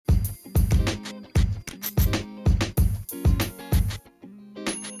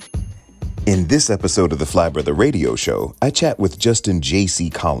In this episode of the Fly Brother Radio Show, I chat with Justin J.C.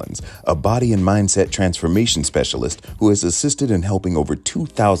 Collins, a body and mindset transformation specialist who has assisted in helping over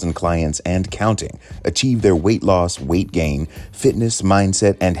 2,000 clients and counting achieve their weight loss, weight gain, fitness,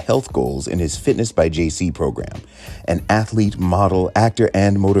 mindset, and health goals in his Fitness by JC program. An athlete, model, actor,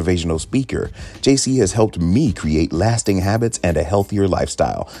 and motivational speaker, JC has helped me create lasting habits and a healthier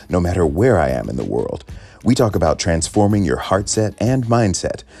lifestyle, no matter where I am in the world. We talk about transforming your heart set and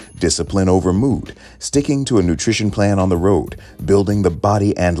mindset, discipline over mood, sticking to a nutrition plan on the road, building the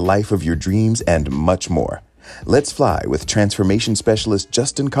body and life of your dreams, and much more. Let's fly with transformation specialist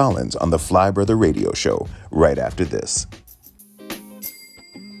Justin Collins on the Fly Brother Radio Show right after this.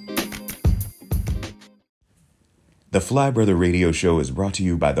 The Fly Brother Radio Show is brought to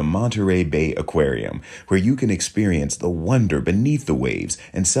you by the Monterey Bay Aquarium, where you can experience the wonder beneath the waves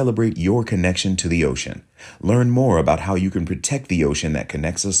and celebrate your connection to the ocean. Learn more about how you can protect the ocean that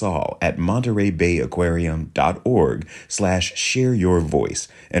connects us all at montereybayaquarium.org/share your voice.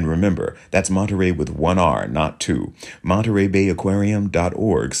 And remember, that's Monterey with one R, not two.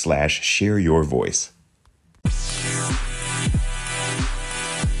 montereybayaquarium.org/share your voice.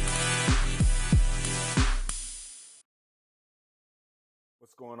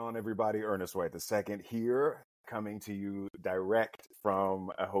 What's going on, everybody? Ernest White II here, coming to you direct from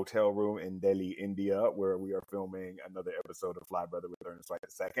a hotel room in Delhi, India, where we are filming another episode of Fly Brother with Ernest White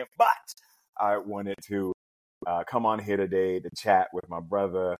II. But I wanted to come on here today to chat with my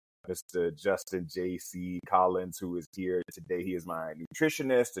brother, Mr. Justin J.C. Collins, who is here today. He is my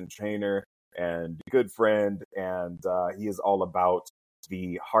nutritionist and trainer and good friend, and he is all about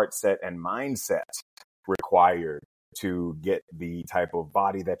the heart set and mindset required to get the type of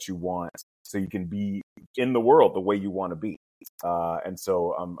body that you want so you can be in the world the way you want to be. And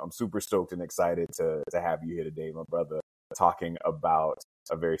so I'm super stoked and excited to have you here today, my brother, talking about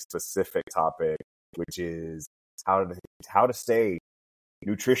a very specific topic, which is how to stay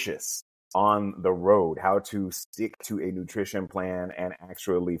nutritious on the road, how to stick to a nutrition plan and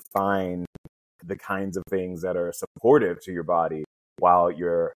actually find the kinds of things that are supportive to your body while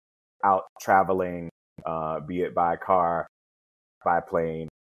you're out traveling, be it by car, by plane,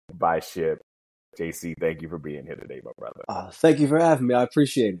 by ship. JC, thank you for being here today, my brother. Thank you for having me. I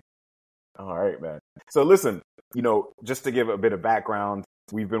appreciate it. All right, man. So listen, just to give a bit of background,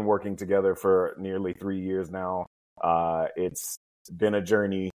 we've been working together for nearly 3 years now. It's been a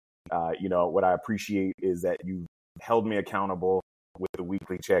journey. What I appreciate is that you held me accountable with the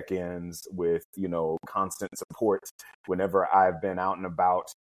weekly check-ins, with, constant support whenever I've been out and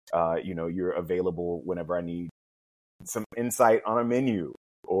about. You're available whenever I need some insight on a menu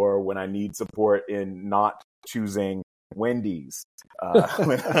or when I need support in not choosing Wendy's,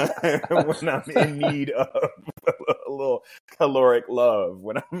 when I'm in need of a little caloric love,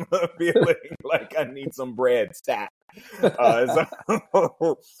 when I'm feeling like I need some bread stat.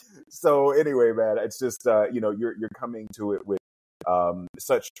 So anyway, man, it's just, you're coming to it with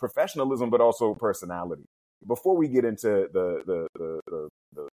such professionalism, but also personality. Before we get into the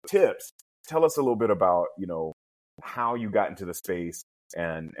tips, tell us a little bit about, how you got into the space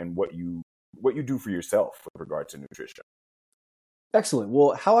and what you do for yourself with regard to nutrition. Excellent.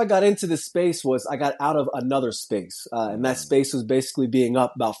 Well, how I got into this space was I got out of another space, and that space was basically being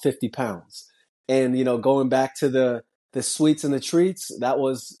up about 50 pounds. And, going back to the sweets and the treats, that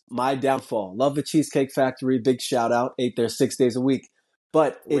was my downfall. Love the Cheesecake Factory. Big shout out. Ate there 6 days a week.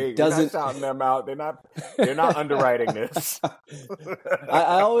 But it doesn't. We're not shouting them out. They're not underwriting this.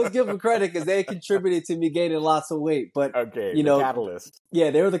 I always give them credit because they contributed to me gaining lots of weight. But okay, the catalyst. Yeah,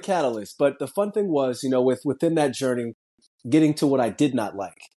 they were the catalyst. But the fun thing was, within that journey, getting to what I did not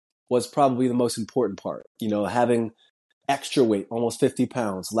like was probably the most important part. Having extra weight, almost 50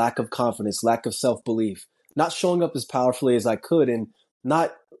 pounds, lack of confidence, lack of self-belief, not showing up as powerfully as I could, and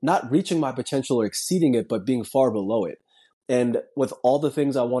not reaching my potential or exceeding it, but being far below it. And with all the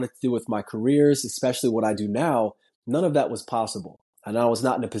things I wanted to do with my careers, especially what I do now, none of that was possible. And I was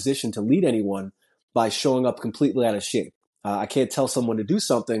not in a position to lead anyone by showing up completely out of shape. I can't tell someone to do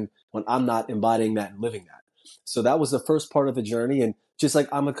something when I'm not embodying that and living that. So that was the first part of the journey. And just like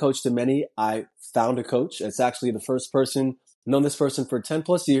I'm a coach to many, I found a coach. It's actually the first person, known this person for 10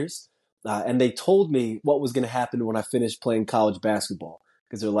 plus years. And they told me what was going to happen when I finished playing college basketball.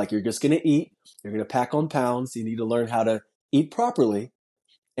 Because they're like, you're just going to eat. You're going to pack on pounds. You need to learn how to eat properly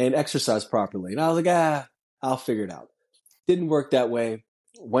and exercise properly. And I was like, I'll figure it out. Didn't work that way.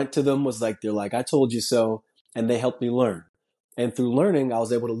 Went to them, they're like, I told you so. And they helped me learn. And through learning, I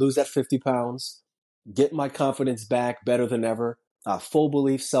was able to lose that 50 pounds, get my confidence back better than ever, full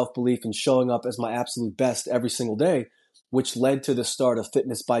belief, self-belief, and showing up as my absolute best every single day. which led to the start of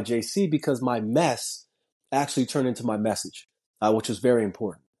Fitness by JC because my mess actually turned into my message, which was very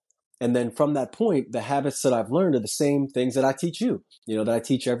important. And then from that point, the habits that I've learned are the same things that I teach you, that I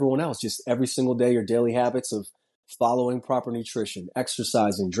teach everyone else. Just every single day, your daily habits of following proper nutrition,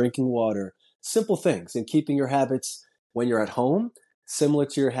 exercising, drinking water, simple things, and keeping your habits when you're at home similar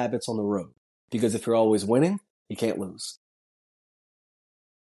to your habits on the road. Because if you're always winning, you can't lose.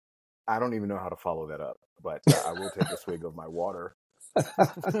 I don't even know how to follow that up, but I will take a swig of my water.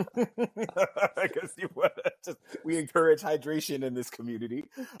 Because we encourage hydration in this community.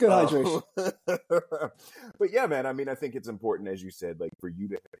 Good hydration. But yeah, man, I mean, I think it's important, as you said, like for you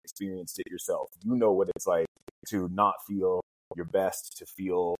to have experienced it yourself. You know what it's like to not feel your best, to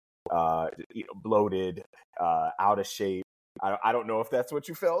feel bloated, out of shape. I don't know if that's what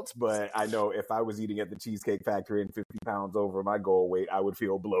you felt, but I know if I was eating at the Cheesecake Factory and 50 pounds over my goal weight, I would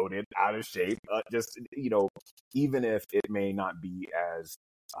feel bloated, out of shape. Even if it may not be as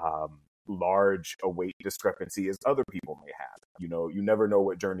large a weight discrepancy as other people may have. You never know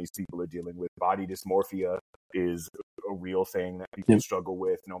what journeys people are dealing with. Body dysmorphia is a real thing that people struggle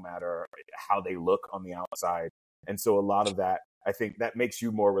with, no matter how they look on the outside. And so a lot of that, I think that makes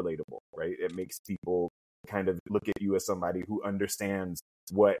you more relatable, right? It makes people kind of look at you as somebody who understands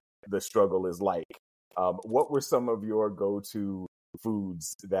what the struggle is like. What were some of your go-to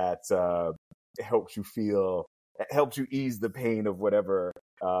foods that helped you ease the pain of whatever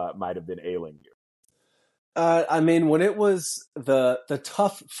might have been ailing you? I mean, when it was the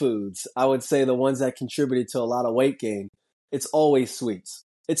tough foods, I would say the ones that contributed to a lot of weight gain, it's always sweets.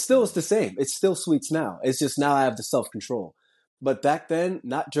 It still is the same. It's still sweets now. It's just now I have the self-control. But back then,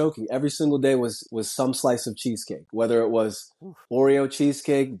 not joking, every single day was some slice of cheesecake, whether it was Oreo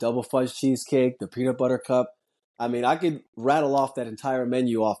cheesecake, double fudge cheesecake, the peanut butter cup. I mean, I could rattle off that entire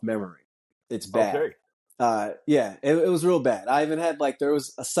menu off memory. It's bad. Okay. Yeah, it was real bad. I even had there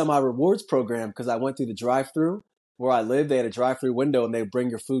was a semi-rewards program because I went through the drive-through where I lived. They had a drive-through window and they bring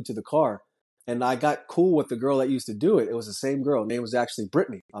your food to the car. And I got cool with the girl that used to do it. It was the same girl. Her name was actually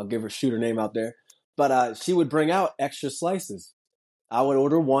Brittany. I'll shoot her name out there. But she would bring out extra slices. I would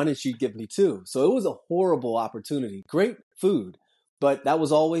order one and she'd give me two. So it was a horrible opportunity. Great food, but that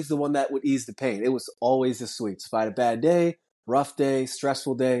was always the one that would ease the pain. It was always the sweets. If I had a bad day, rough day,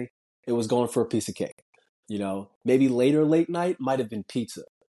 stressful day, it was going for a piece of cake. Maybe later, late night might have been pizza.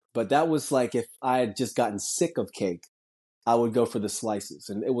 But that was like if I had just gotten sick of cake, I would go for the slices.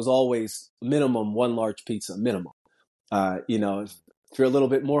 And it was always minimum one large pizza, minimum. If you're a little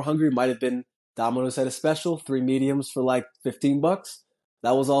bit more hungry, might have been Domino's had a special, 3 mediums for like $15.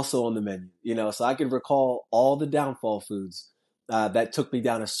 That was also on the menu, so I could recall all the downfall foods that took me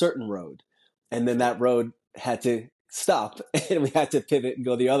down a certain road. And then that road had to stop and we had to pivot and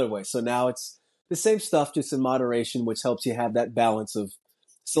go the other way. So now it's the same stuff, just in moderation, which helps you have that balance of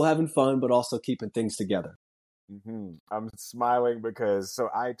still having fun, but also keeping things together. Mm-hmm. I'm smiling because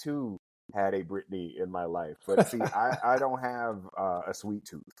I too had a Brittany in my life, but see, I don't have a sweet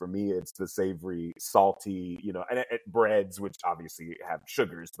tooth. For me, it's the savory, salty, and breads, which obviously have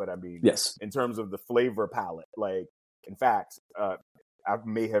sugars, but I mean, yes, in terms of the flavor palette, in fact, I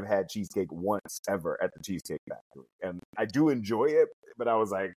may have had cheesecake once ever at the Cheesecake Factory, and I do enjoy it, but I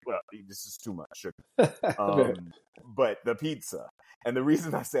was like, well, this is too much sugar. But the pizza, and the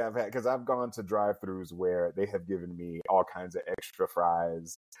reason I say I've had, because I've gone to drive-thrus where they have given me all kinds of extra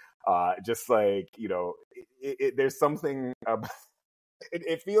fries. Just there's something about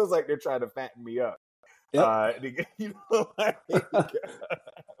it feels like they're trying to fatten me up. Yep.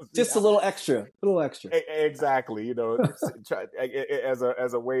 Just a little extra. Exactly. As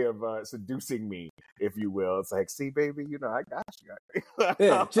a way of seducing me, if you will. It's like, see, baby, I got you.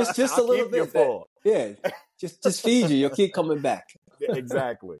 Yeah, just a little bit. Full. Yeah, just feed you. You'll keep coming back.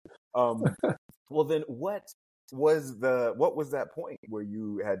 Exactly. Well, then what was that point where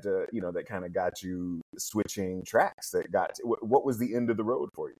you had to, that kind of got you switching tracks? What was the end of the road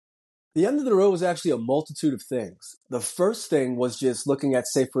for you? The end of the road was actually a multitude of things. The first thing was just looking at,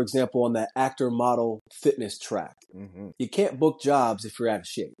 say, for example, on that actor model fitness track. Mm-hmm. You can't book jobs if you're out of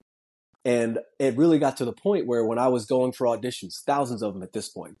shape. And it really got to the point where when I was going for auditions, thousands of them at this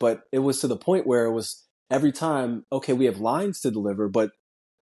point, but it was to the point where it was every time, okay, we have lines to deliver, but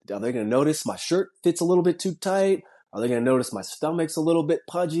are they going to notice my shirt fits a little bit too tight? Are they going to notice my stomach's a little bit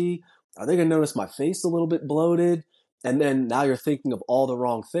pudgy? Are they going to notice my face a little bit bloated? And then now you're thinking of all the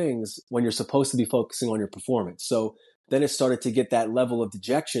wrong things when you're supposed to be focusing on your performance. So then it started to get that level of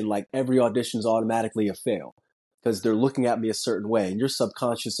dejection, like every audition is automatically a fail because they're looking at me a certain way and you're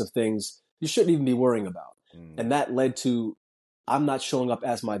subconscious of things you shouldn't even be worrying about. And that led to I'm not showing up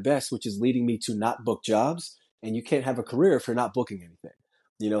as my best, which is leading me to not book jobs and you can't have a career if you're not booking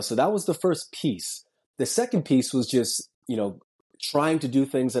anything. So that was the first piece. The second piece was just, trying to do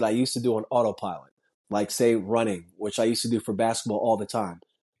things that I used to do on autopilot, like say running, which I used to do for basketball all the time.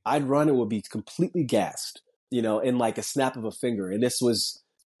 I'd run and would be completely gassed, in like a snap of a finger. And this was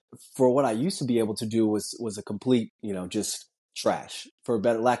for what I used to be able to do was a complete, just trash for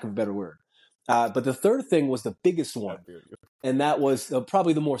lack of a better word. But the third thing was the biggest one. And that was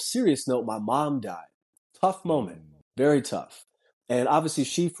probably the more serious note. My mom died. Tough moment, very tough. And obviously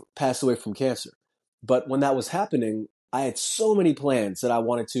she passed away from cancer. But when that was happening, I had so many plans that I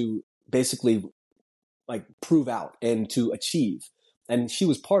wanted to basically like prove out and to achieve. And she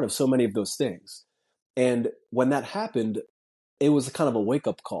was part of so many of those things. And when that happened, it was a kind of a wake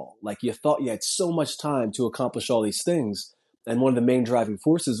up call. Like you thought you had so much time to accomplish all these things. And one of the main driving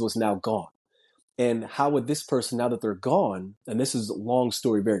forces was now gone. And how would this person, now that they're gone, and this is a long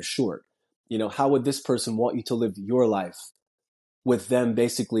story, very short, how would this person want you to live your life with them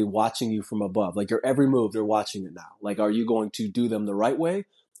basically watching you from above? Like your every move, they're watching it now. Like, are you going to do them the right way?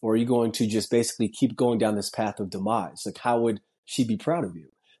 Or are you going to just basically keep going down this path of demise? Like, how would she be proud of you?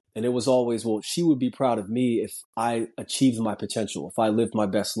 And it was always, well, she would be proud of me if I achieved my potential, if I lived my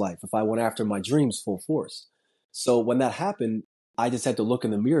best life, if I went after my dreams full force. So when that happened, I just had to look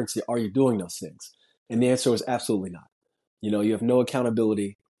in the mirror and say, are you doing those things? And the answer was absolutely not. You have no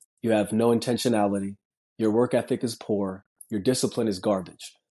accountability. You have no intentionality. Your work ethic is poor. Your discipline is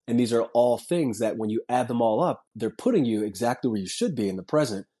garbage. And these are all things that when you add them all up, they're putting you exactly where you should be in the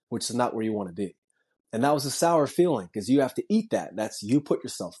present, which is not where you want to be. And that was a sour feeling because you have to eat that. That's you put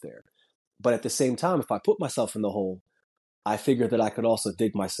yourself there. But at the same time, if I put myself in the hole, I figured that I could also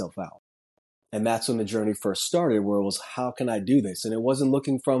dig myself out. And that's when the journey first started, where it was, how can I do this? And it wasn't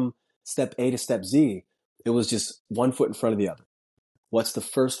looking from step A to step Z. It was just one foot in front of the other. What's the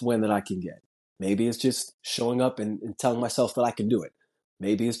first win that I can get? Maybe it's just showing up and telling myself that I can do it.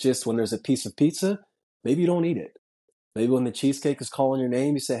 Maybe it's just when there's a piece of pizza, maybe you don't eat it. Maybe when the cheesecake is calling your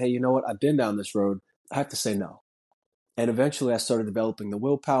name, you say, hey, you know what? I've been down this road. I have to say no. And eventually I started developing the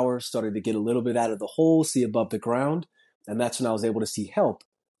willpower, started to get a little bit out of the hole, see above the ground. And that's when I was able to see help.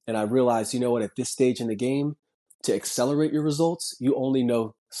 And I realized, you know what, at this stage in the game, to accelerate your results, you only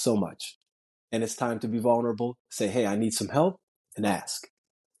know so much. And it's time to be vulnerable, say, hey, I need some help, and ask.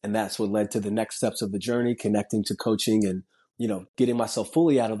 And that's what led to the next steps of the journey, connecting to coaching and, getting myself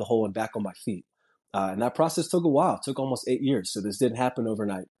fully out of the hole and back on my feet. And that process took a while. It took almost 8 years. So this didn't happen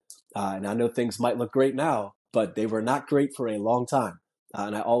overnight. And I know things might look great now, but they were not great for a long time.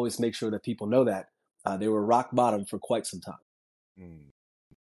 And I always make sure that people know that they were rock bottom for quite some time.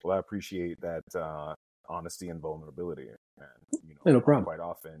 Well, I appreciate that honesty and vulnerability. And, no problem. Quite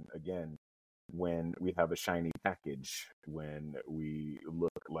often, again, when we have a shiny package, when we look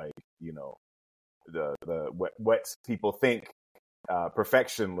like, what people think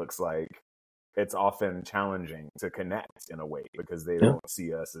perfection looks like, it's often challenging to connect in a way because they don't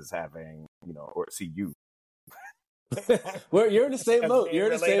see us as having, or see you. You're in the same boat.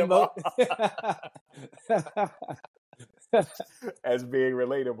 You're in the same boat. As being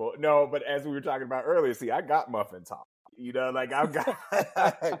relatable. No, but as we were talking about earlier, see, I got muffin top. I've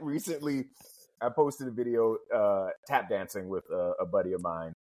got recently I posted a video tap dancing with a buddy of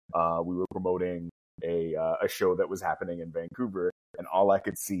mine. We were promoting a show that was happening in Vancouver, and all I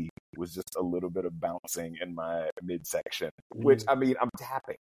could see was just a little bit of bouncing in my midsection, which I'm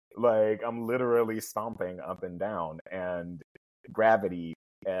tapping. Like I'm literally stomping up and down, and gravity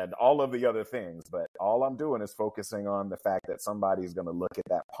and all of the other things. But all I'm doing is focusing on the fact that somebody's going to look at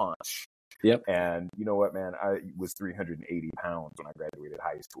that punch. Yep. And you know what, man? I was 380 pounds when I graduated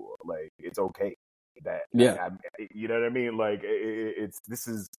high school. Like, it's okay. You know what I mean? Like, this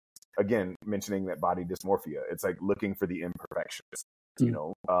is, again, mentioning that body dysmorphia. It's like looking for the imperfections,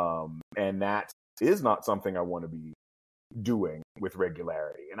 and that is not something I want to be doing with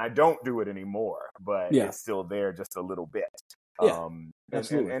regularity. And I don't do it anymore, but it's still there just a little bit.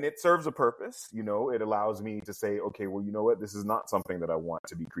 Absolutely. And it serves a purpose. It allows me to say, okay, well, you know what? This is not something that I want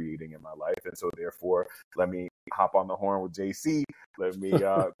to be creating in my life. And so therefore, let me hop on the horn with JC. Let me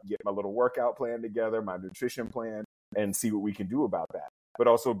get my little workout plan together, my nutrition plan, and see what we can do about that. But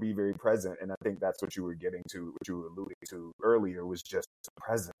also be very present. And I think that's what you were getting to, what you were alluding to earlier, was just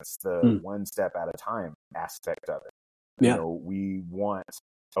presence, the one step at a time aspect of it. We want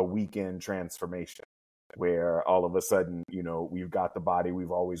a weekend transformation where all of a sudden, we've got the body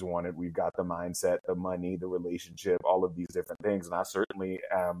we've always wanted. We've got the mindset, the money, the relationship, all of these different things. And I certainly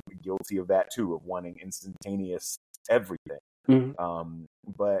am guilty of that too, of wanting instantaneous everything.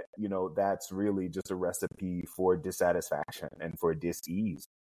 But, that's really just a recipe for dissatisfaction and for dis-ease.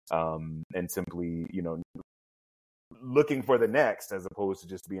 And simply, looking for the next, as opposed to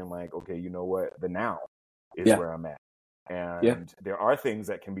just being like, okay, you know what, the now is Yeah. where I'm at. Yeah. And there are things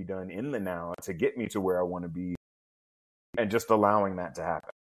that can be done in the now to get me to where I want to be, and just allowing that to happen.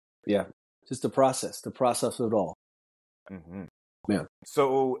 Yeah. Just the process of it all. Mm-hmm. Yeah.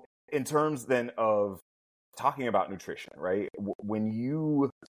 So in terms then of talking about nutrition, right? When you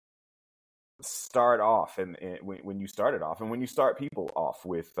start off and when you started off and when you start people off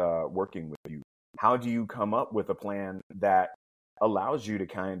with working with you, how do you come up with a plan that allows you to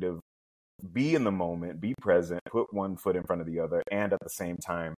kind of be in the moment, be present, put one foot in front of the other, and at the same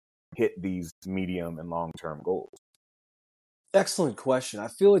time hit these medium and long-term goals? Excellent question. I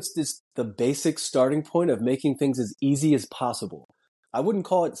feel it's this the basic starting point of making things as easy as possible. I wouldn't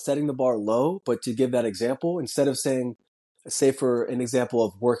call it setting the bar low, but to give that example, instead of saying, say for an example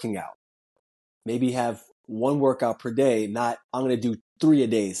of working out, maybe have one workout per day, not I'm going to do 3 a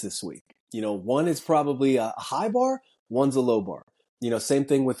days this week. One is probably a high bar, one's a low bar. Same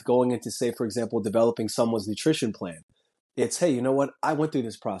thing with going into, say, for example, developing someone's nutrition plan. It's, hey, you know what? I went through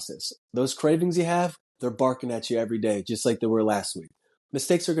this process. Those cravings you have, they're barking at you every day, just like they were last week.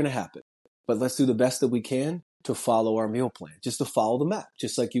 Mistakes are going to happen, but let's do the best that we can to follow our meal plan, just to follow the map,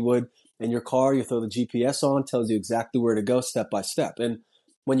 just like you would in your car. You throw the GPS on, tells you exactly where to go step by step. And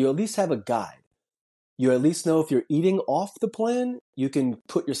when you at least have a guide, you at least know if you're eating off the plan, you can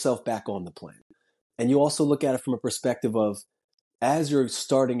put yourself back on the plan. And you also look at it from a perspective of, as you're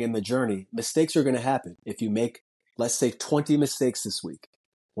starting in the journey, mistakes are going to happen. If you make, let's say, 20 mistakes this week,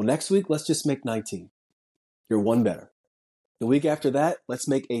 well, next week, let's just make 19. You're one better. The week after that, let's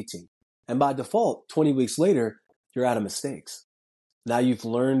make 18. And by default, 20 weeks later, you're out of mistakes. Now you've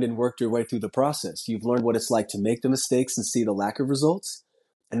learned and worked your way through the process. You've learned what it's like to make the mistakes and see the lack of results,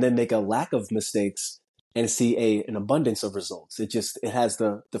 and then make a lack of mistakes and see an abundance of results. It has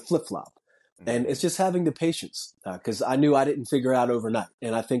the flip flop. And it's just having the patience, because I knew I didn't figure it out overnight.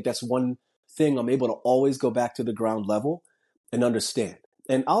 And I think that's one thing I'm able to always go back to the ground level and understand.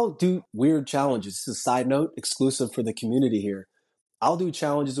 And I'll do weird challenges. This is a side note exclusive for the community here. I'll do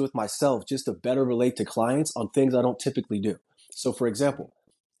challenges with myself just to better relate to clients on things I don't typically do. So, for example,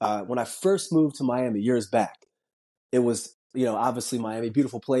 when I first moved to Miami years back, it was, obviously Miami,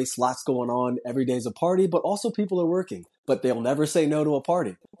 beautiful place, lots going on. Every day's a party, but also people are working, but they'll never say no to a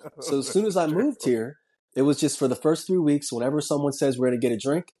party. So as soon as I moved here, it was just for the first 3 weeks, whenever someone says we're going to get a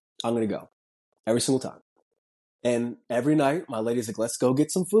drink, I'm going to go every single time. And every night, my lady's like, let's go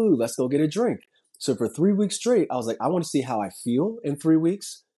get some food. Let's go get a drink. So for 3 weeks straight, I was like, I want to see how I feel in 3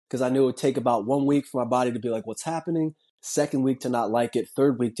 weeks, because I knew it would take about 1 week for my body to be like, what's happening? Second week to not like it.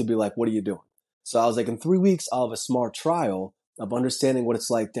 Third week to be like, what are you doing? So I was like, in 3 weeks, I'll have a smart trial of understanding what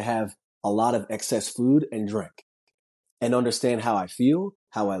it's like to have a lot of excess food and drink, and understand how I feel,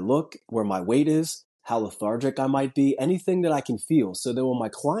 how I look, where my weight is, how lethargic I might be, anything that I can feel. So that when my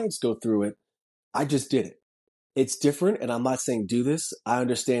clients go through it, I just did it. It's different, and I'm not saying do this. I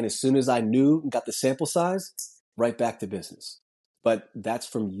understand as soon as I knew and got the sample size, right back to business. But that's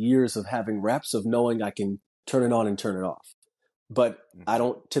from years of having reps of knowing I can turn it on and turn it off. But I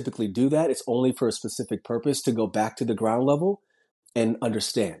don't typically do that. It's only for a specific purpose, to go back to the ground level and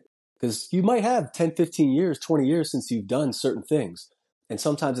understand. Because you might have 10, 15 years, 20 years since you've done certain things. And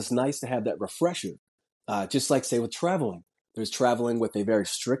sometimes it's nice to have that refresher. Just like, say, with traveling. There's traveling with a very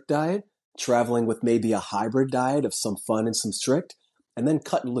strict diet, traveling with maybe a hybrid diet of some fun and some strict, and then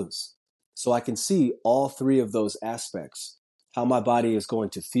cutting loose. So I can see all three of those aspects, how my body is going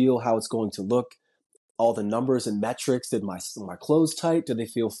to feel, how it's going to look, all the numbers and metrics. Did my clothes tight? Do they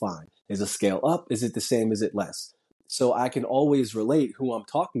feel fine? Is the scale up? Is it the same? Is it less? So I can always relate who I'm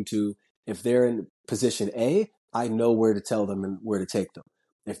talking to. If they're in position A, I know where to tell them and where to take them.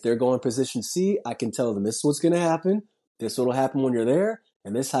 If they're going position C, I can tell them this is what's going to happen. This is what will happen when you're there.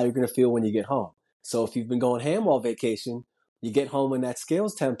 And this is how you're going to feel when you get home. So if you've been going ham all vacation, you get home and that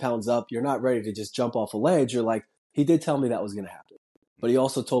scale's 10 pounds up, you're not ready to just jump off a ledge. You're like, he did tell me that was going to happen, but he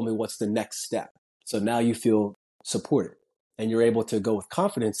also told me what's the next step. So now you feel supported, and you're able to go with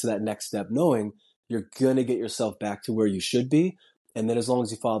confidence to that next step, knowing you're going to get yourself back to where you should be. And then as long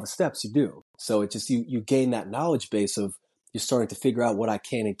as you follow the steps, you do. So it just, you gain that knowledge base of, you're starting to figure out what I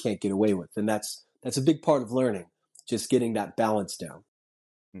can and can't get away with. And that's a big part of learning, just getting that balance down.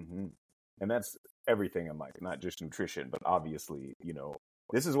 Mm-hmm. And that's everything in life, not just nutrition, but obviously,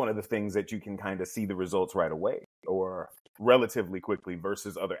 this is one of the things that you can kind of see the results right away or relatively quickly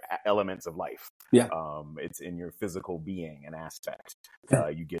versus other elements of life. Yeah. It's in your physical being and aspect. Yeah.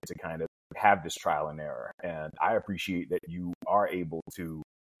 You get to kind of have this trial and error. And I appreciate that you are able to,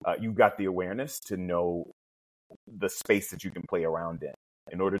 you got the awareness to know the space that you can play around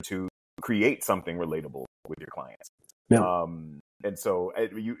in order to create something relatable with your clients. Yeah. And so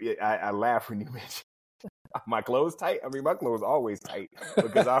I laugh when you mention my clothes tight. I mean, my clothes always tight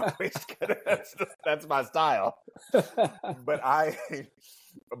because I always that's my style. But I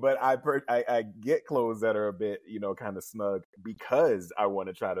get clothes that are a bit, kind of snug because I want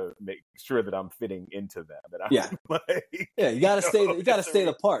to try to make sure that I'm fitting into them. And I'm you gotta stay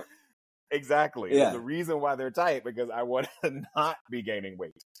the part. Exactly. Yeah. There's a reason why they're tight because I want to not be gaining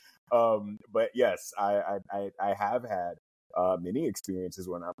weight. But yes, I have had many experiences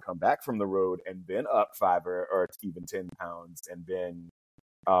when I've come back from the road and been up 5 or even 10 pounds and been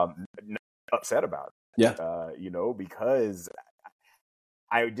upset about it. Yeah. Because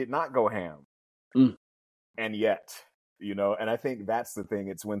I did not go ham. And yet, and I think that's the thing.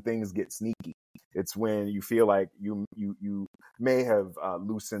 It's when things get sneaky. It's when you feel like you may have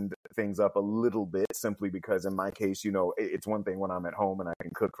loosened things up a little bit simply because in my case, it's one thing when I'm at home and I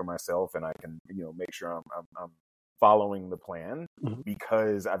can cook for myself and I can, make sure I'm following the plan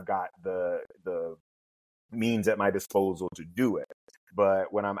because I've got the means at my disposal to do it.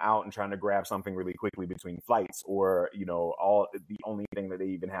 But when I'm out and trying to grab something really quickly between flights or, the only thing that they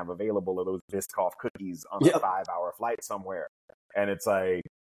even have available are those Biscoff cookies on a 5-hour flight somewhere. And it's like,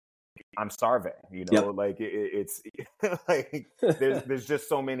 I'm starving, like it's like there's just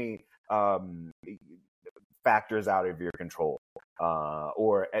so many factors out of your control,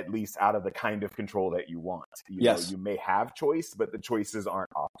 or at least out of the kind of control that you want. You may have choice, but the choices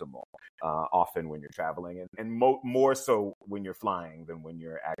aren't optimal often when you're traveling, and more so when you're flying than when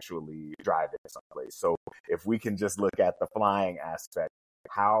you're actually driving someplace. So if we can just look at the flying aspect,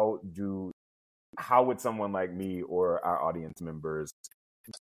 how would someone like me or our audience members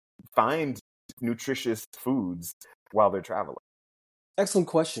find nutritious foods while they're traveling? Excellent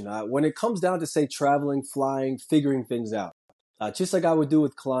question. When it comes down to, say, traveling, flying, figuring things out, just like I would do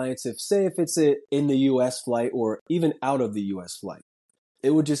with clients, if it's in the U.S. flight or even out of the U.S. flight, it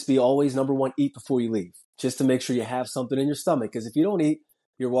would just be always number one, eat before you leave, just to make sure you have something in your stomach. Because if you don't eat,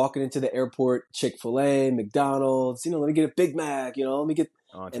 you're walking into the airport, Chick-fil-A, McDonald's, let me get a Big Mac, let me get,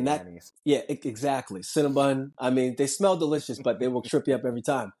 and that, exactly. Cinnabon. I mean, they smell delicious, but they will trip you up every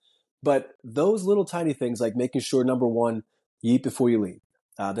time. But those little tiny things, like making sure, number one, you eat before you leave.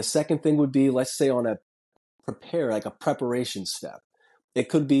 The second thing would be, let's say on a preparation step. It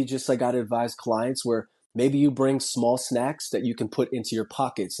could be just like I'd advise clients where maybe you bring small snacks that you can put into your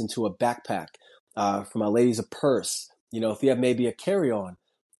pockets, into a backpack. For my ladies, a purse. If you have maybe a carry-on,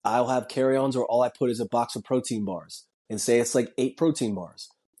 I'll have carry-ons or all I put is a box of protein bars and say it's like 8 protein bars.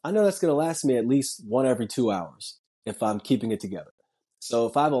 I know that's going to last me at least one every 2 hours if I'm keeping it together. So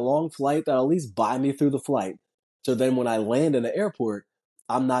if I have a long flight, that'll at least buy me through the flight. So then when I land in the airport,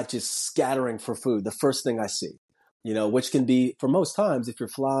 I'm not just scattering for food. The first thing I see, which can be, for most times, if you're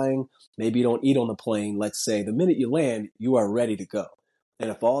flying, maybe you don't eat on the plane. Let's say the minute you land, you are ready to go. And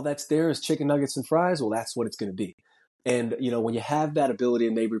if all that's there is chicken nuggets and fries, well, that's what it's going to be. And, when you have that ability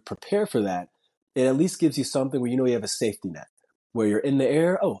to maybe prepare for that, it at least gives you something where you have a safety net, where you're in the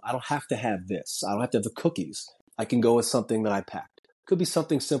air. Oh, I don't have to have this. I don't have to have the cookies. I can go with something that I packed. Could be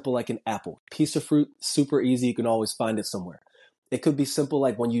something simple like an apple, piece of fruit, super easy. You can always find it somewhere. It could be simple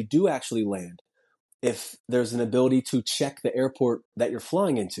like when you do actually land, if there's an ability to check the airport that you're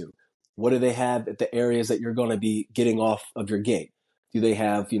flying into, what do they have at the areas that you're going to be getting off of your gate? Do they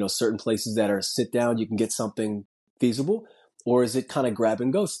have, certain places that are sit down, you can get something feasible? Or is it kind of grab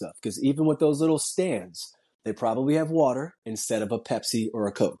and go stuff? Because even with those little stands, they probably have water instead of a Pepsi or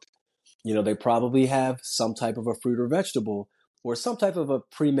a Coke. They probably have some type of a fruit or vegetable or some type of a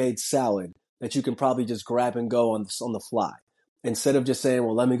pre-made salad that you can probably just grab and go on the fly. Instead of just saying,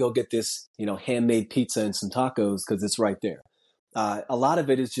 well, let me go get this, handmade pizza and some tacos because it's right there. A lot of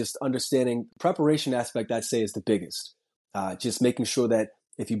it is just understanding preparation aspect, I'd say, is the biggest. Just making sure that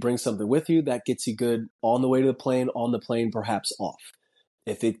if you bring something with you, that gets you good on the way to the plane, on the plane, perhaps off.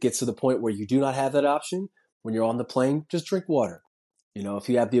 If it gets to the point where you do not have that option, when you're on the plane, just drink water. If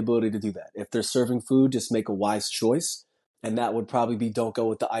you have the ability to do that. If they're serving food, just make a wise choice. And that would probably be, don't go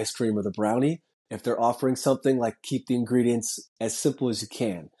with the ice cream or the brownie. If they're offering something, like keep the ingredients as simple as you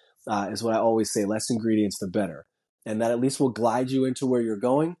can, is what I always say. Less ingredients, the better. And that at least will glide you into where you're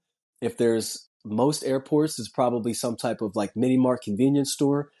going. If there's most airports, is probably some type of like mini mart convenience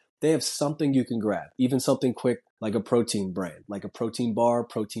store. They have something you can grab, even something quick like a protein brand, like a protein bar,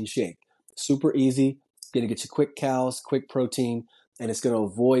 protein shake. Super easy. Going to get you quick calories, quick protein, and it's going to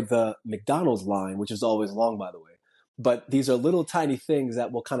avoid the McDonald's line, which is always long, by the way. But these are little tiny things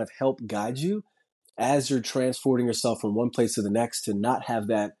that will kind of help guide you as you're transporting yourself from one place to the next to not have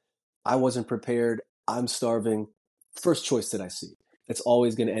that, I wasn't prepared, I'm starving, first choice that I see. it's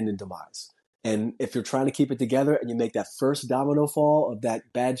always going to end in demise. And if you're trying to keep it together and you make that first domino fall of that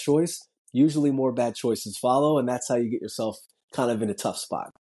bad choice, usually more bad choices follow. And that's how you get yourself kind of in a tough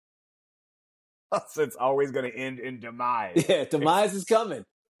spot. So it's always going to end in demise. Yeah, demise is coming.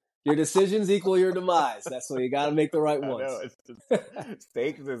 Your decisions equal your demise. That's why you got to make the right ones. I know, it's just,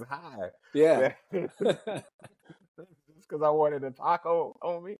 stakes is high. Yeah. Just because I wanted a taco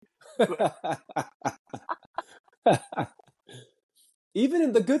on me. Even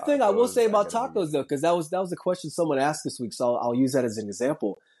in the good thing, I will say about tacos, tacos though, because that was the question someone asked this week, so I'll use that as an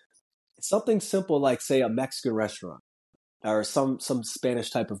example. It's something simple like, say, a Mexican restaurant or some Spanish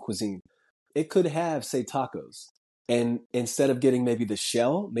type of cuisine. It could have, say, tacos, and instead of getting maybe the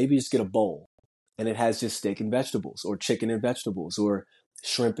shell, maybe just get a bowl, and it has just steak and vegetables, or chicken and vegetables, or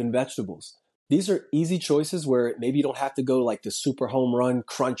shrimp and vegetables. These are easy choices where maybe you don't have to go like the super home run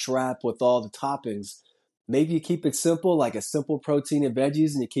crunch wrap with all the toppings. Maybe you keep it simple, like a simple protein and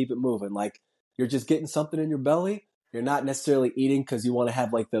veggies, and you keep it moving. Like you're just getting something in your belly. You're not necessarily eating because you want to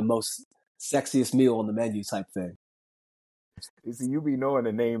have like the most sexiest meal on the menu type thing. You see, you be knowing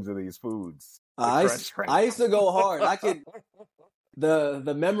the names of these foods. I used to go hard. I could.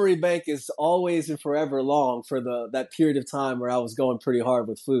 The memory bank is always and forever long for that period of time where I was going pretty hard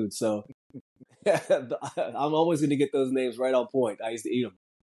with food. So I'm always going to get those names right on point. I used to eat them.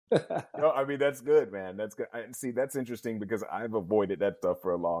 No, I mean, that's good, man. That's good. See, that's interesting because I've avoided that stuff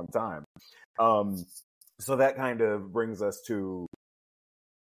for a long time. So that kind of brings us to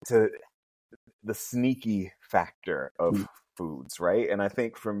the sneaky factor of foods, right? And I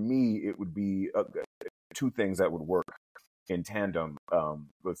think for me, it would be two things that would work in tandem,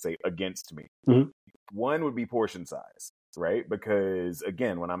 let's say, against me. Mm-hmm. One would be portion size, right? Because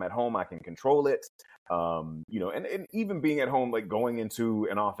again, when I'm at home, I can control it. And even being at home, like going into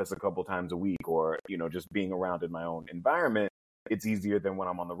an office a couple times a week, or just being around in my own environment, it's easier than when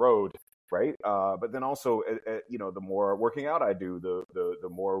I'm on the road, right? But then also, the more working out I do, the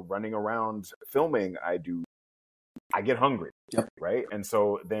more running around filming I do, I get hungry, yep. Right? And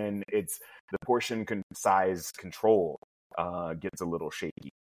so then it's the portion size control gets a little shaky.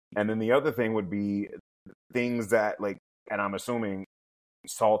 And then the other thing would be things that and I'm assuming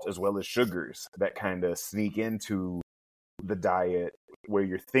salt as well as sugars that kind of sneak into the diet where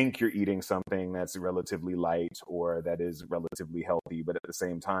you think you're eating something that's relatively light or that is relatively healthy, but at the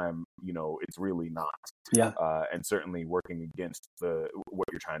same time, it's really not. Yeah. And certainly working against what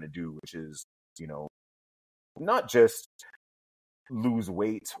you're trying to do, which is, not just lose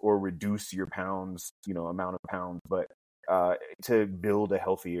weight or reduce your pounds, amount of pounds, but to build a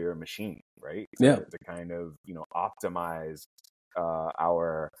healthier machine, right? To kind of, optimize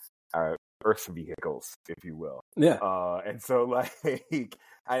our earth vehicles, if you will. Yeah. And so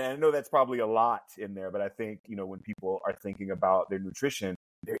I know that's probably a lot in there, but I think, when people are thinking about their nutrition,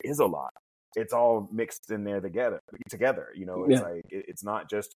 there is a lot. It's all mixed in there together. It's like, it's not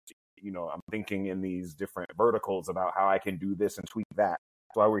just, I'm thinking in these different verticals about how I can do this and tweak that.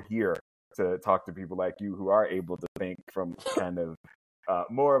 That's why we're here, to talk to people like you who are able to think from kind of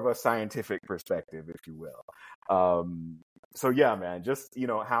more of a scientific perspective, if you will. So yeah, man, just,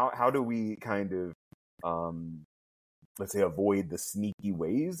 how do we kind of, let's say, avoid the sneaky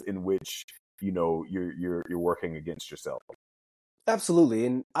ways in which, you're working against yourself? Absolutely.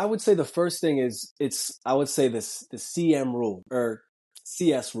 And I would say the first thing is the CM rule or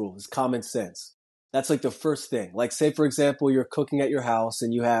CS rule is common sense. That's like the first thing. Like, say, for example, you're cooking at your house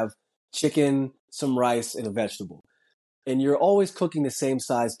and you have chicken, some rice, and a vegetable. And you're always cooking the same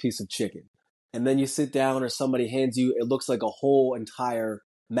size piece of chicken. And then you sit down or somebody hands you, it looks like a whole entire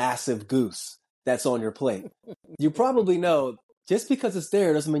massive goose that's on your plate. You probably know just because it's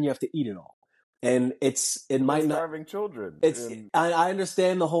there doesn't mean you have to eat it all. And it might not. Starving children. I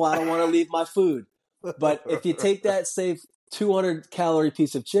understand the whole, I don't want to leave my food. But if you take that, say, 200 calorie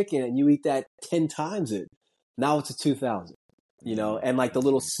piece of chicken and you eat that 10 times it, now it's a 2,000, and like the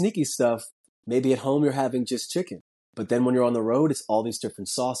little sneaky stuff, maybe at home you're having just chicken, but then when you're on the road, it's all these different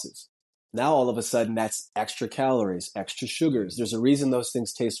sauces. Now, all of a sudden, that's extra calories, extra sugars. There's a reason those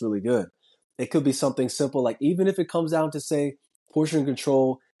things taste really good. It could be something simple, like even if it comes down to, say, portion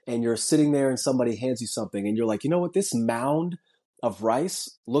control, and you're sitting there and somebody hands you something and you're like, you know what, this mound of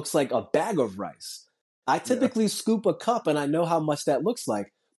rice looks like a bag of rice. I typically scoop a cup and I know how much that looks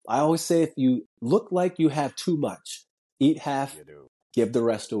like. I always say, if you look like you have too much, eat half, give the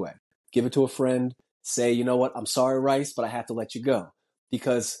rest away. Give it to a friend. Say, you know what, I'm sorry, rice, but I have to let you go.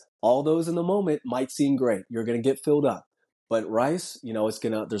 Because all those in the moment might seem great. You're going to get filled up. But rice,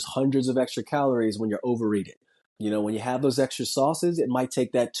 there's hundreds of extra calories when you overeat it. When you have those extra sauces, it might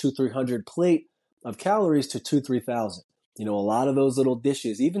take that 200-300 plate of calories to 2,000-3,000. A lot of those little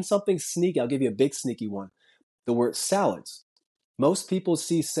dishes, even something sneaky. I'll give you a big sneaky one. The word salads. Most people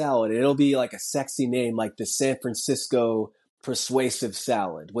see salad and it'll be like a sexy name, like the San Francisco persuasive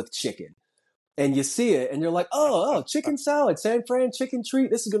salad with chicken. And you see it and you're like, oh, chicken salad, San Fran chicken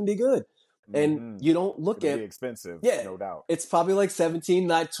treat. This is going to be good. And you don't look It'll at be expensive, no doubt. It's probably like $17,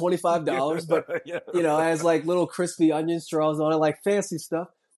 not $25, but has like little crispy onion straws on it, like fancy stuff.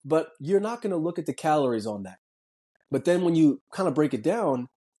 But you're not going to look at the calories on that. But then when you kind of break it down,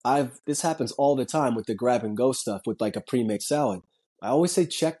 this happens all the time with the grab and go stuff with like a pre-made salad. I always say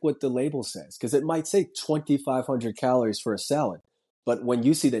check what the label says because it might say 2,500 calories for a salad. But when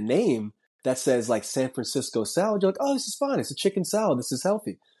you see the name that says like San Francisco salad, you're like, oh, this is fine. It's a chicken salad. This is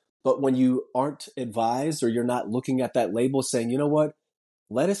healthy. But when you aren't advised or you're not looking at that label saying, you know what,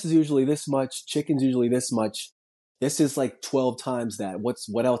 lettuce is usually this much, chicken's usually this much. This is like 12 times that.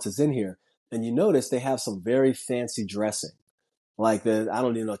 What else is in here? And you notice they have some very fancy dressing, like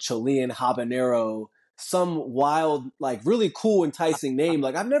Chilean habanero, some wild, like really cool, enticing name.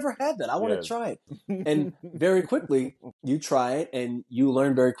 Like I've never had that. I want to try it. And very quickly you try it and you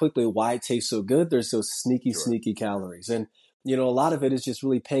learn very quickly why it tastes so good. There's those sneaky calories. And, a lot of it is just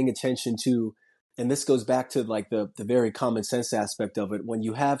really paying attention to, and this goes back to like the very common sense aspect of it. When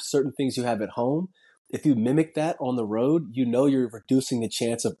you have certain things you have at home, if you mimic that on the road, you're reducing the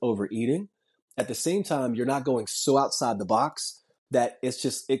chance of overeating. At the same time, you're not going so outside the box that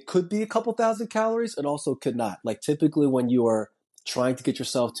it could be a couple thousand calories. It also could not. Like typically when you are trying to get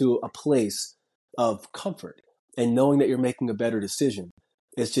yourself to a place of comfort and knowing that you're making a better decision,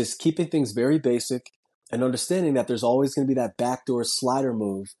 it's just keeping things very basic and understanding that there's always going to be that backdoor slider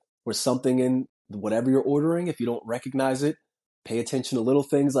move where something in whatever you're ordering, if you don't recognize it, pay attention to little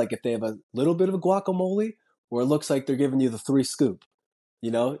things like if they have a little bit of a guacamole or it looks like they're giving you the 3 scoop.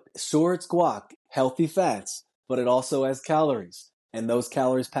 Sure, it's guac, healthy fats, but it also has calories. And those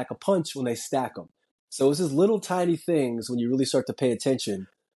calories pack a punch when they stack them. So it's just little tiny things when you really start to pay attention.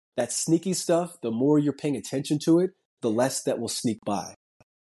 That sneaky stuff, the more you're paying attention to it, the less that will sneak by.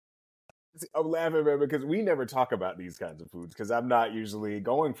 I'm laughing, man, because we never talk about these kinds of foods because I'm not usually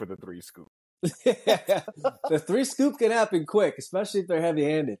going for the 3 scoop. The 3 scoop can happen quick, especially if they're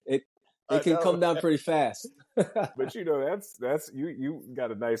heavy-handed. It can come down pretty fast. But that's you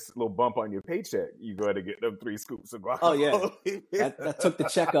got a nice little bump on your paycheck. You go ahead and get them 3 scoops of guacamole. Oh yeah, that took the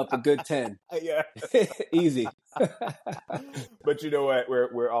check up a good 10. Yeah, easy. But you know what?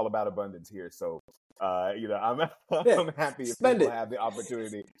 We're all about abundance here, so I'm happy if people have the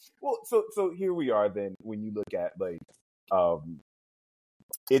opportunity. Well, so here we are. Then when you look at like,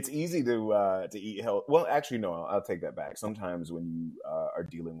 it's easy to eat health. Well, actually, no, I'll take that back. Sometimes when you are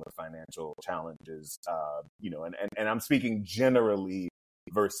dealing with financial challenges, and I'm speaking generally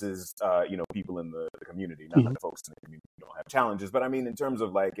versus people in the community, not that the folks in the community don't have challenges, but I mean in terms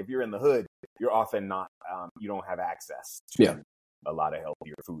of like if you're in the hood, you're often not you don't have access to a lot of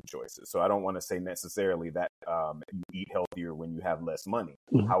healthier food choices. So I don't want to say necessarily that you eat healthier when you have less money.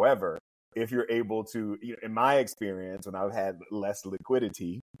 Mm-hmm. However, if you're able to, in my experience, when I've had less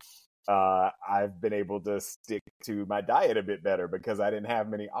liquidity, I've been able to stick to my diet a bit better because I didn't have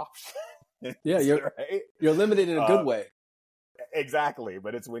many options. Yeah, you're limited in a good way. Exactly.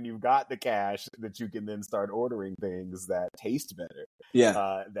 But it's when you've got the cash that you can then start ordering things that taste better.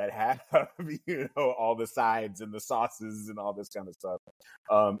 Yeah. That have, all the sides and the sauces and all this kind of stuff.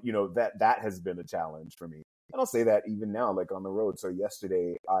 That has been a challenge for me. And I'll say that even now, like on the road. So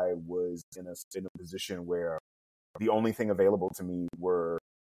yesterday I was in a position where the only thing available to me were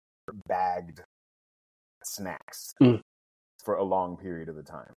bagged snacks for a long period of the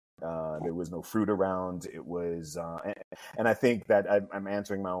time. There was no fruit around. It was, and I think that I'm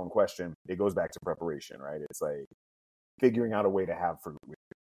answering my own question. It goes back to preparation, right? It's like figuring out a way to have fruit with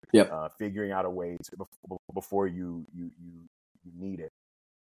you. Yep. Figuring out a way to before you need it,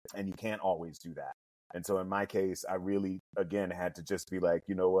 and you can't always do that. And so in my case, I really, again, had to just be like,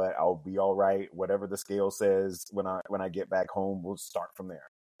 you know what, I'll be all right. Whatever the scale says when I get back home, we'll start from there.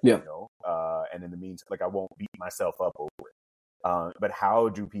 Yeah. And in the meantime, like I won't beat myself up over it. But how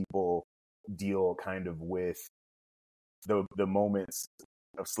do people deal kind of with the moments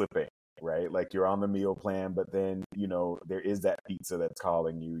of slipping, right? Like you're on the meal plan, but then, there is that pizza that's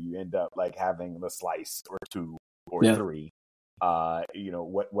calling you. You end up like having the slice or 2 or 3.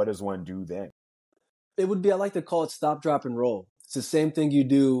 What does one do then? It would be, I like to call it stop, drop, and roll. It's the same thing you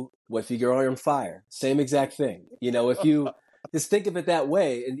do if you're on fire. Same exact thing. If you just think of it that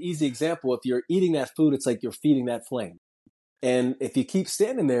way, an easy example, if you're eating that food, it's like you're feeding that flame. And if you keep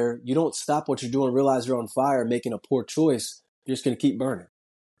standing there, you don't stop what you're doing, realize you're on fire, making a poor choice, you're just going to keep burning.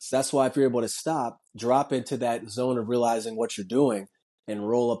 So that's why if you're able to stop, drop into that zone of realizing what you're doing and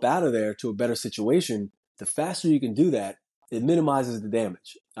roll up out of there to a better situation, the faster you can do that, it minimizes the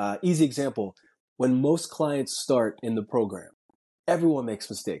damage. Easy example, when most clients start in the program, everyone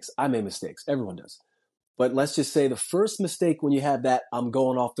makes mistakes. I make mistakes. Everyone does. But let's just say the first mistake when you have that, I'm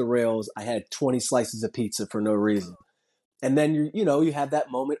going off the rails. I had 20 slices of pizza for no reason. And then you have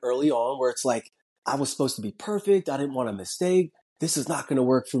that moment early on where it's like, I was supposed to be perfect. I didn't want a mistake. This is not going to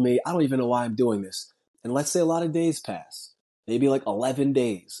work for me. I don't even know why I'm doing this. And let's say a lot of days pass, maybe like 11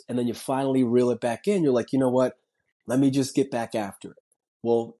 days. And then you finally reel it back in. You're like, you know what? Let me just get back after it.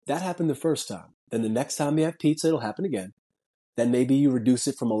 Well, that happened the first time. Then the next time you have pizza, it'll happen again. Then maybe you reduce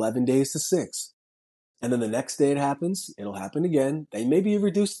it from 11 days to 6. And then the next day it happens, it'll happen again. Then maybe you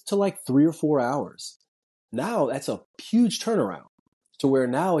reduce it to like 3 or 4 hours. Now that's a huge turnaround to where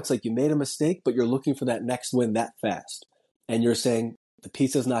now it's like you made a mistake, but you're looking for that next win that fast. And you're saying, the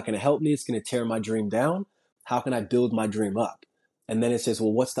pizza's not going to help me. It's going to tear my dream down. How can I build my dream up? And then it says,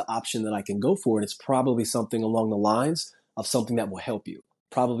 well, what's the option that I can go for? And it's probably something along the lines of something that will help you,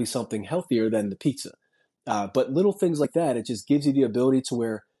 probably something healthier than the pizza. But little things like that, it just gives you the ability to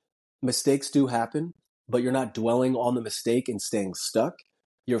where mistakes do happen, but you're not dwelling on the mistake and staying stuck.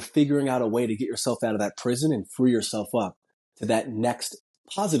 You're figuring out a way to get yourself out of that prison and free yourself up to that next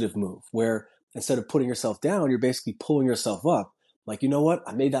positive move where instead of putting yourself down, you're basically pulling yourself up. Like, you know what?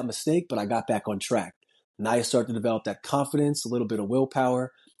 I made that mistake, but I got back on track. Now you start to develop that confidence, a little bit of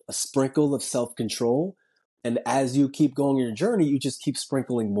willpower, a sprinkle of self-control. And as you keep going your journey, you just keep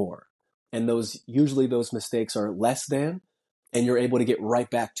sprinkling more. And usually those mistakes are less than, and you're able to get right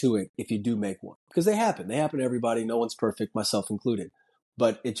back to it if you do make one. Because they happen. They happen to everybody. No one's perfect, myself included.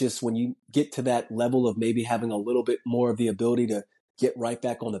 But it just, when you get to that level of maybe having a little bit more of the ability to get right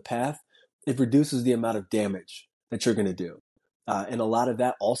back on the path, it reduces the amount of damage that you're going to do. And a lot of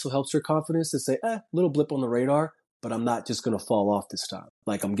that also helps your confidence to say, little blip on the radar, but I'm not just going to fall off this time.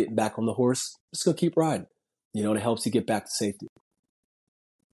 Like, I'm getting back on the horse, just going to keep riding. And it helps you get back to safety.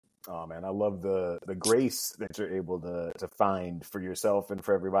 Oh man, I love the grace that you're able to find for yourself and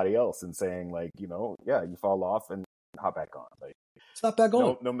for everybody else, and saying like, yeah, you fall off and hop back on. Like, it's not back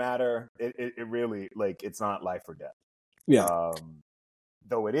on. No matter, it really, like, it's not life or death. Yeah.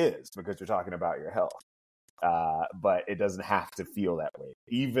 Though it is, because you're talking about your health. But it doesn't have to feel that way.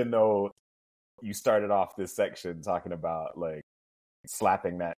 Even though you started off this section talking about like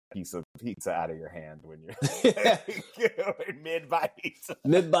slapping that piece of pizza out of your hand when you're mid-bite.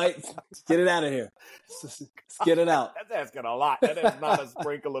 Mid-bite. Get it out of here. Let's get it out. That's asking a lot. That is not a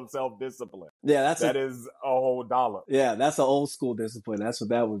sprinkle of self-discipline. Yeah, that is a whole dollar. Yeah, that's an old school discipline. That's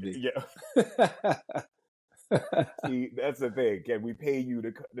what that would be. Yeah. See, that's the thing. Can we pay you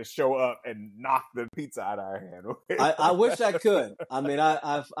to show up and knock the pizza out of our hand? I wish I could. I mean,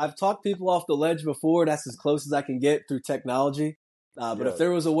 I've talked people off the ledge before. That's as close as I can get through technology. But if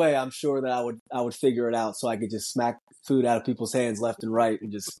there was a way, I'm sure that I would figure it out so I could just smack food out of people's hands left and right and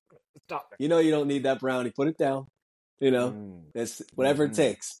just stop it. You don't need that brownie. Put it down. It's whatever it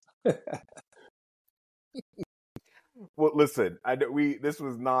takes. Well, listen, this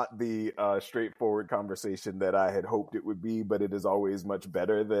was not the straightforward conversation that I had hoped it would be, but it is always much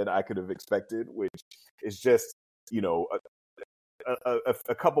better than I could have expected, which is just,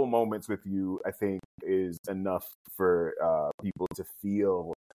 a couple moments with you, I think, is enough for people to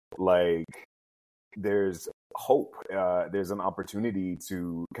feel like there's hope. There's an opportunity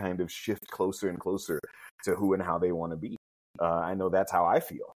to kind of shift closer and closer to who and how they want to be. I know that's how I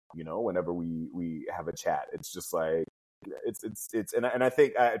feel, whenever we have a chat. It's just like, and I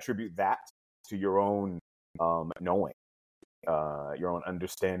think I attribute that to your own knowing, your own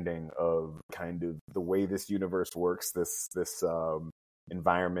understanding of kind of the way this universe works, this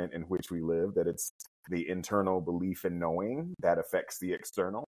environment in which we live, that it's the internal belief and knowing that affects the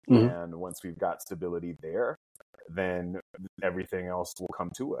external. Mm-hmm. And once we've got stability there, then everything else will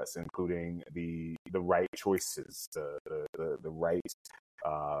come to us, including the right choices, the right,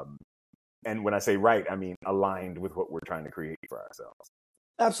 and when I say right, I mean aligned with what we're trying to create for ourselves.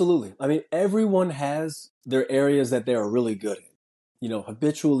 Absolutely. I mean, everyone has their areas that they are really good in.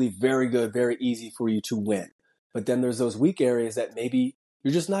 Habitually very good, very easy for you to win. But then there's those weak areas that maybe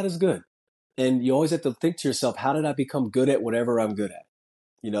you're just not as good. And you always have to think to yourself, how did I become good at whatever I'm good at?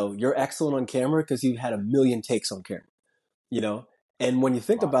 You're excellent on camera because you had a million takes on camera, and when you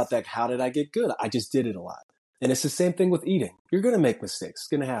think about that, how did I get good? I just did it a lot. And it's the same thing with eating. You're going to make mistakes. It's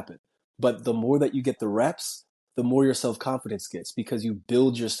going to happen. But the more that you get the reps, the more your self-confidence gets, because you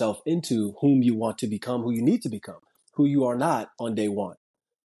build yourself into whom you want to become, who you need to become, who you are not on day one.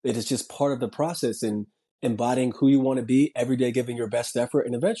 It is just part of the process. And embodying who you want to be, every day giving your best effort.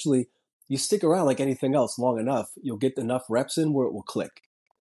 And eventually you stick around like anything else long enough, you'll get enough reps in where it will click.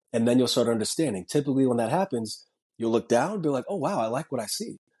 And then you'll start understanding. Typically when that happens, you'll look down and be like, oh, wow, I like what I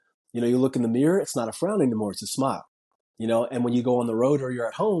see. You look in the mirror, it's not a frown anymore, it's a smile. And when you go on the road or you're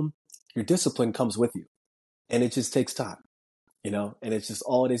at home, your discipline comes with you. And it just takes time, and it's just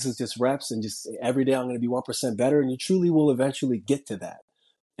all it is just reps, and just every day I'm going to be 1% better. And you truly will eventually get to that.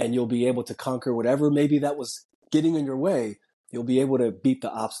 And you'll be able to conquer whatever maybe that was getting in your way. You'll be able to beat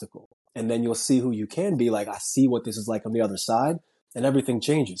the obstacle. And then you'll see who you can be. Like, I see what this is like on the other side, and everything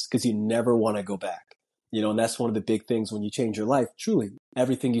changes because you never want to go back. And that's one of the big things when you change your life. Truly,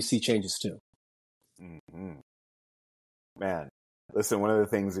 everything you see changes too. Mm-hmm. Man, listen, one of the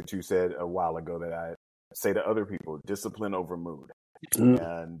things that you said a while ago that I say to other people, discipline over mood. Mm-hmm.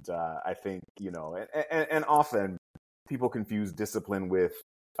 And I think, and often people confuse discipline with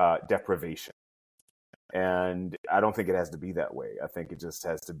deprivation. And I don't think it has to be that way. I think it just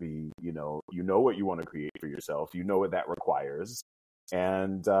has to be, you know what you want to create for yourself. You know what that requires.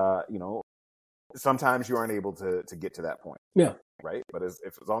 And, sometimes you aren't able to get to that point. Yeah. Right. But as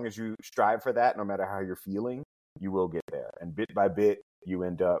long as you strive for that, no matter how you're feeling, you will get there. And bit by bit, you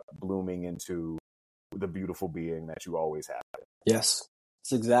end up blooming into the beautiful being that you always have. Yes,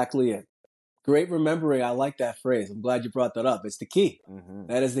 that's exactly it. Great remembering. I like that phrase. I'm glad you brought that up. It's the key. Mm-hmm.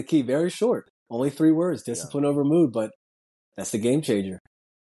 That is the key. Very short. Only 3 words, discipline over mood, but that's the game changer.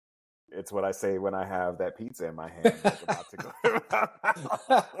 It's what I say when I have that pizza in my hand. Like about to go.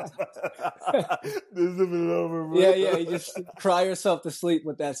 Discipline over mood. Yeah. You just cry yourself to sleep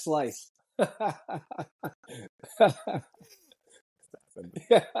with that slice.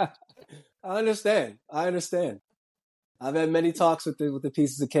 Yeah. I understand. I've had many talks with the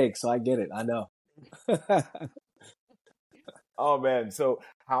pieces of cake, so I get it. I know. Oh man! So,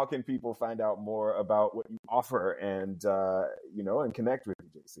 how can people find out more about what you offer and and connect with you,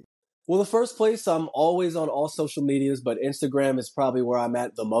 JC? Well, the first place, I'm always on all social medias, but Instagram is probably where I'm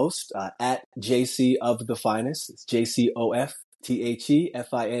at the most. At JC of the Finest. It's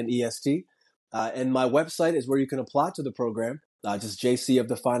JCOFTHEFINEST. And my website is where you can apply to the program. Just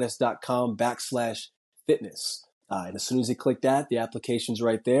jcofthefinest.com/fitness. And as soon as you click that, the application's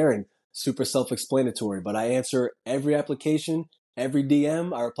right there and super self-explanatory. But I answer every application, every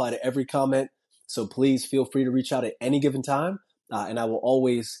DM. I reply to every comment. So please feel free to reach out at any given time. And I will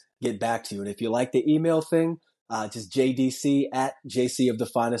always get back to you. And if you like the email thing, just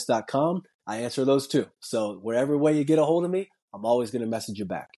jdc@jcofthefinest.com. I answer those too. So wherever way you get a hold of me, I'm always going to message you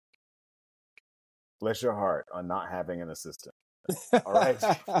back. Bless your heart on not having an assistant. All right.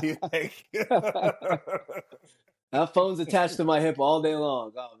 Thank you. That phone's attached to my hip all day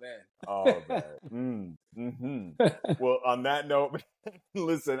long. Oh, man. Mm-hmm. Well, on that note,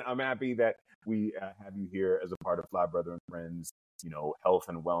 listen, I'm happy that we have you here as a part of Fly Brother and Friends, health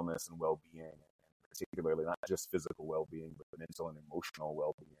and wellness and well-being, and particularly not just physical well-being, but mental and emotional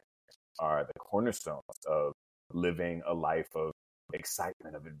well-being are the cornerstones of living a life of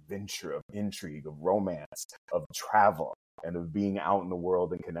excitement, of adventure, of intrigue, of romance, of travel, and of being out in the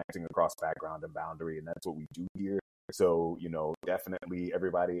world and connecting across background and boundary. And that's what we do here. So, definitely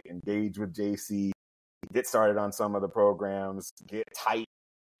everybody engage with JC, get started on some of the programs, get tight.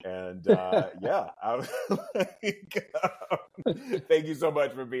 And thank you so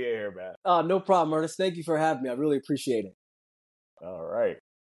much for being here, man. No problem, Ernest. Thank you for having me. I really appreciate it. All right.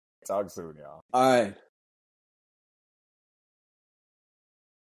 Talk soon, y'all. All right.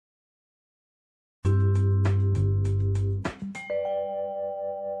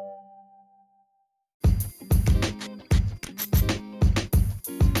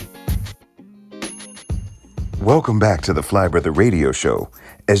 Welcome back to the Fly Brother Radio Show.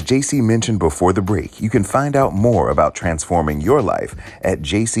 As JC mentioned before the break, you can find out more about transforming your life at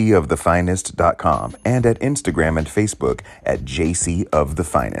jcofthefinest.com and at Instagram and Facebook at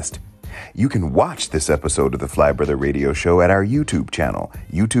jcofthefinest. You can watch this episode of the Fly Brother Radio Show at our YouTube channel,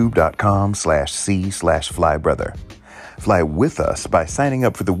 youtube.com/c/flybrother. Fly with us by signing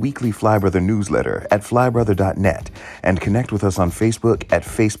up for the weekly Fly Brother newsletter at flybrother.net and connect with us on Facebook at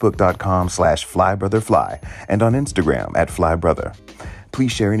facebook.com/flybrotherfly and on Instagram at flybrother.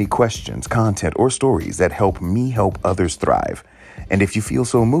 Please share any questions, content, or stories that help me help others thrive. And if you feel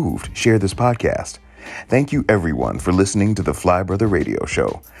so moved, share this podcast. Thank you everyone for listening to the Fly Brother Radio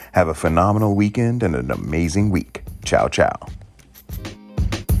Show. Have a phenomenal weekend and an amazing week. Ciao, ciao.